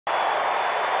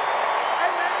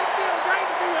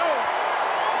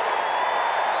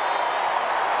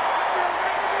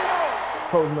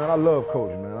Coach, man, I love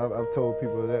Coach, man. I've told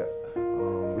people that.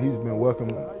 He's been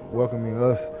welcoming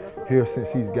us here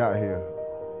since he's got here.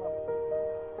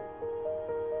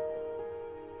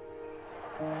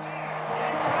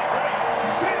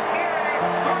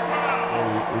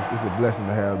 It's a blessing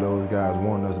to have those guys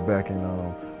wanting us back and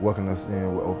welcoming us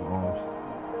in with open arms.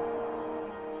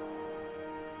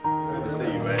 Good to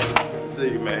see you, man. Good to see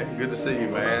you, man. Good to see you,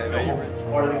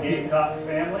 man. Part of the Gamecock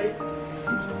family.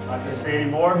 Not gonna say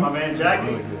anymore. My man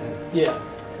Jackie. Yeah.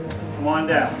 Come on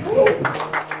down.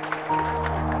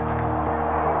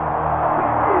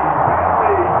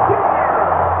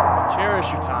 Cherish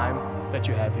your time that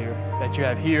you have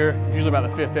here. Usually about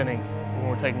the 5th inning when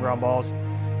we're taking ground balls.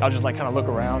 I'll just like kind of look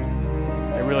around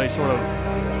and really sort of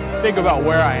think about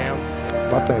where I am.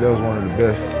 I think that was one of the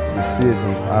best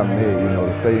decisions I made, you know,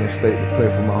 to stay in state, to play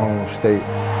for my home state.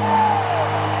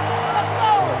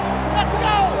 Let's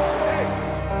go!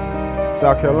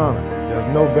 South Carolina, there's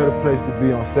no better place to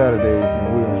be on Saturdays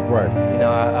than Williams-Brice. You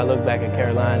know, I look back at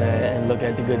Carolina and look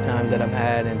at the good times that I've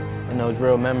had and those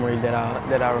real memories that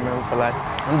I remember for life.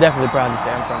 I'm definitely proud to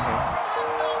say I'm from here.